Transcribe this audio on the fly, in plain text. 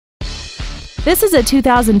This is a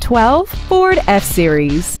 2012 Ford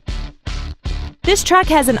F-Series. This truck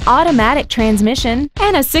has an automatic transmission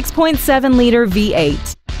and a 6.7-liter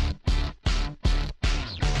V8.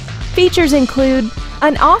 Features include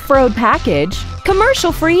an off-road package,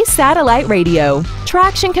 commercial-free satellite radio,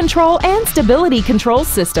 traction control and stability control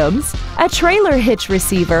systems, a trailer hitch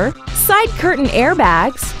receiver, side curtain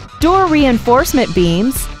airbags, door reinforcement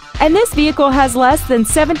beams, and this vehicle has less than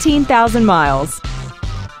 17,000 miles.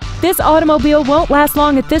 This automobile won't last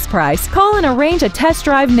long at this price. Call and arrange a test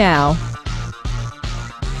drive now.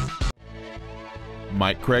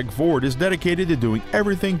 Mike Craig Ford is dedicated to doing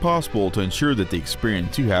everything possible to ensure that the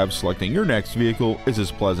experience you have selecting your next vehicle is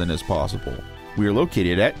as pleasant as possible. We are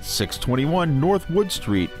located at 621 North Wood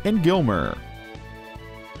Street in Gilmer.